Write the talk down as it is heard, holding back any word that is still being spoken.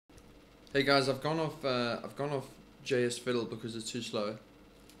Hey guys, I've gone off JS Fiddle because it's too slow.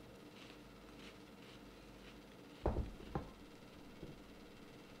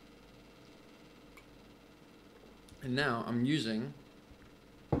 And now I'm using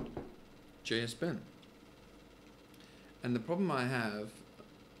jsbin. And the problem I have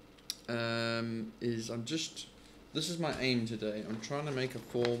is this is my aim today. I'm trying to make a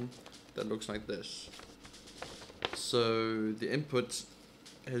form that looks like this. So the input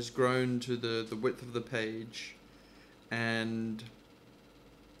has grown to the width of the page, and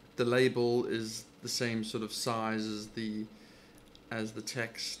the label is the same sort of size as the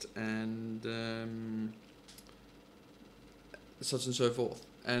text, and such and so forth.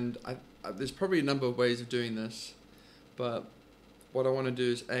 And there's probably a number of ways of doing this, but what I want to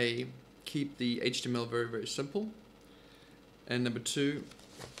do is keep the HTML very, very simple, and number two,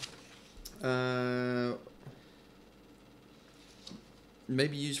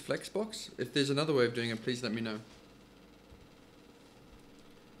 maybe use flexbox. If there's another way of doing it, please let me know.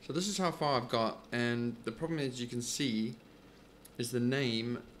 So this is how far I've got, and the problem is, you can see, is the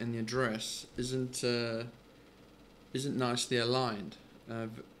name and the address isn't nicely aligned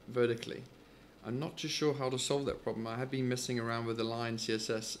vertically. I'm not too sure how to solve that problem. I have been messing around with Align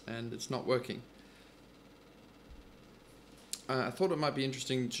CSS and it's not working. I thought it might be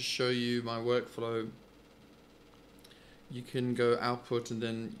interesting to show you my workflow. You can go output, and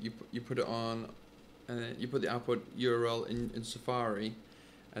then you put it on, you put the output URL in Safari,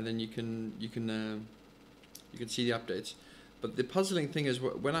 and then you can see the updates. But the puzzling thing is,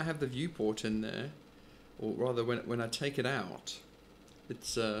 when I have the viewport in there, or rather when I take it out,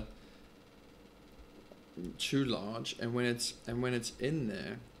 it's too large, and when it's in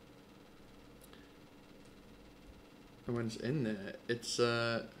there, it's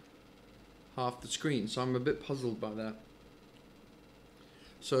half the screen. So I'm a bit puzzled by that.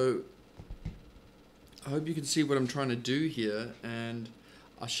 So I hope you can see what I'm trying to do here, and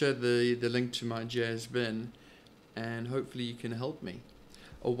I'll share the link to my jsbin, and hopefully you can help me.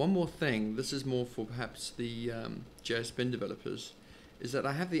 Oh, one more thing, this is more for perhaps the jsbin developers, is that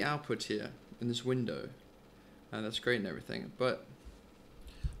I have the output here in this window, and that's great and everything, but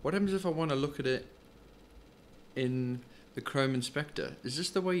what happens if I want to look at it in the Chrome Inspector? Is this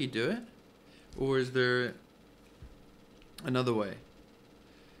the way you do it, or is there another way?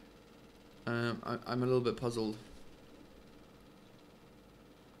 I'm a little bit puzzled.